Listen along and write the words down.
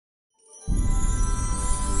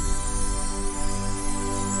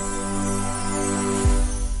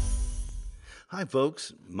Hi,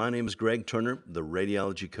 folks. My name is Greg Turner, the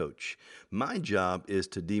radiology coach. My job is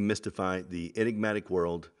to demystify the enigmatic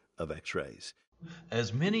world of x rays.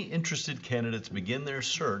 As many interested candidates begin their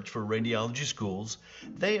search for radiology schools,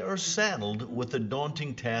 they are saddled with the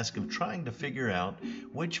daunting task of trying to figure out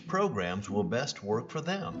which programs will best work for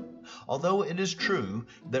them. Although it is true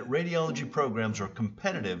that radiology programs are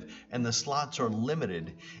competitive and the slots are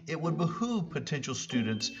limited, it would behoove potential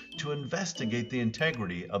students to investigate the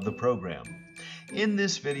integrity of the program. In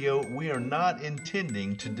this video, we are not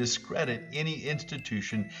intending to discredit any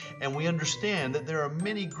institution, and we understand that there are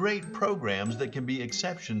many great programs that can be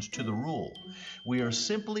exceptions to the rule. We are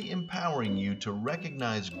simply empowering you to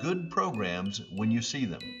recognize good programs when you see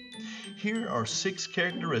them. Here are 6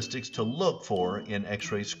 characteristics to look for in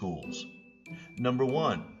X-ray schools. Number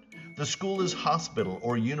 1, the school is hospital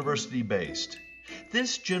or university based.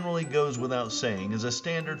 This generally goes without saying as a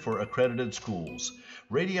standard for accredited schools.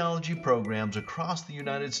 Radiology programs across the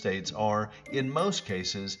United States are, in most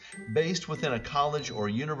cases, based within a college or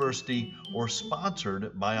university or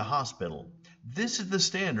sponsored by a hospital. This is the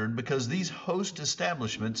standard because these host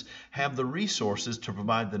establishments have the resources to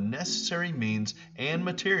provide the necessary means and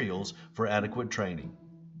materials for adequate training.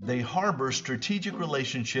 They harbor strategic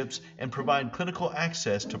relationships and provide clinical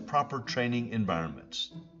access to proper training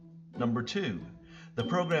environments. Number 2, the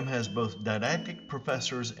program has both didactic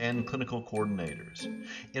professors and clinical coordinators.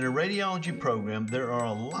 In a radiology program, there are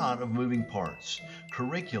a lot of moving parts: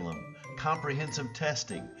 curriculum, comprehensive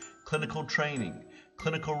testing, clinical training,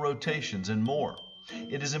 clinical rotations, and more.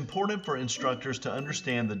 It is important for instructors to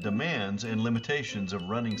understand the demands and limitations of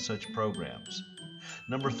running such programs.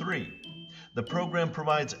 Number 3, the program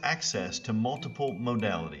provides access to multiple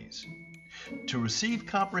modalities. To receive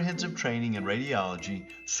comprehensive training in radiology,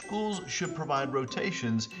 schools should provide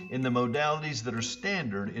rotations in the modalities that are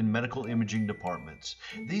standard in medical imaging departments.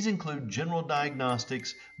 These include general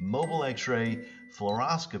diagnostics, mobile x-ray,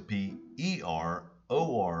 fluoroscopy, ER,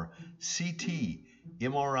 OR, CT,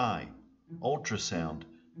 MRI, ultrasound,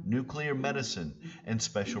 nuclear medicine, and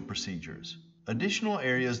special procedures. Additional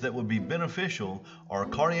areas that would be beneficial are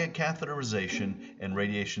cardiac catheterization and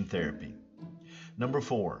radiation therapy. Number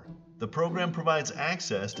 4, the program provides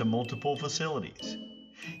access to multiple facilities.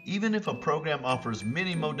 Even if a program offers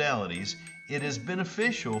many modalities, it is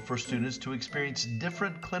beneficial for students to experience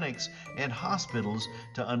different clinics and hospitals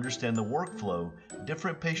to understand the workflow,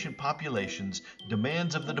 different patient populations,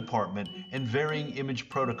 demands of the department, and varying image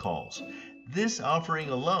protocols. This offering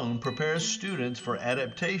alone prepares students for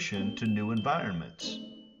adaptation to new environments.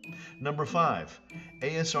 Number 5,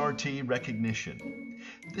 ASRT recognition.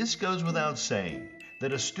 This goes without saying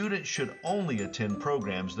that a student should only attend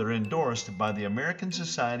programs that are endorsed by the American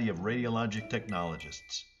Society of Radiologic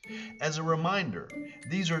Technologists. As a reminder,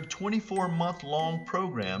 these are 24-month-long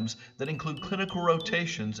programs that include clinical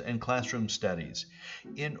rotations and classroom studies.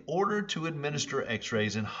 In order to administer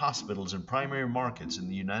x-rays in hospitals and primary markets in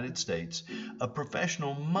the United States, a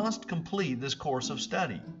professional must complete this course of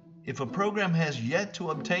study. If a program has yet to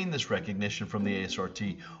obtain this recognition from the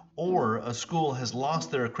ASRT, or a school has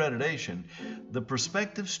lost their accreditation, the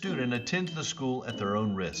prospective student attends the school at their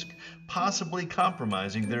own risk, possibly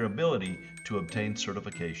compromising their ability to obtain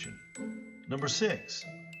certification. Number 6,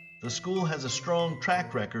 the school has a strong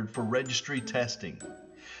track record for registry testing.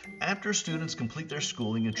 After students complete their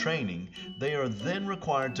schooling and training, they are then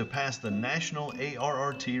required to pass the National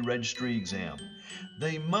ARRT Registry exam.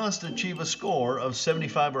 They must achieve a score of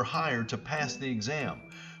 75 or higher to pass the exam.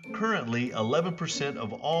 Currently, 11%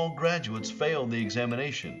 of all graduates fail the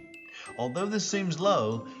examination. Although this seems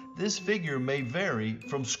low, this figure may vary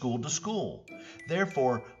from school to school.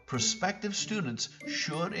 Therefore, prospective students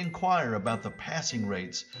should inquire about the passing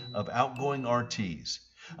rates of outgoing RTs.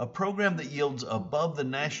 A program that yields above the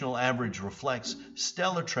national average reflects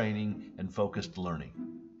stellar training and focused learning.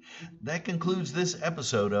 That concludes this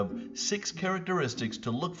episode of 6 characteristics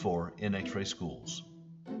to look for in X-ray schools.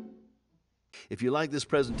 If you like this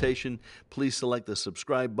presentation, please select the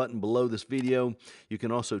subscribe button below this video. You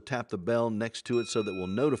can also tap the bell next to it so that we'll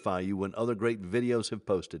notify you when other great videos have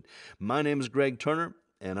posted. My name is Greg Turner,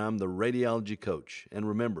 and I'm the radiology coach. And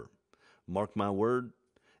remember, mark my word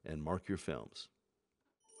and mark your films.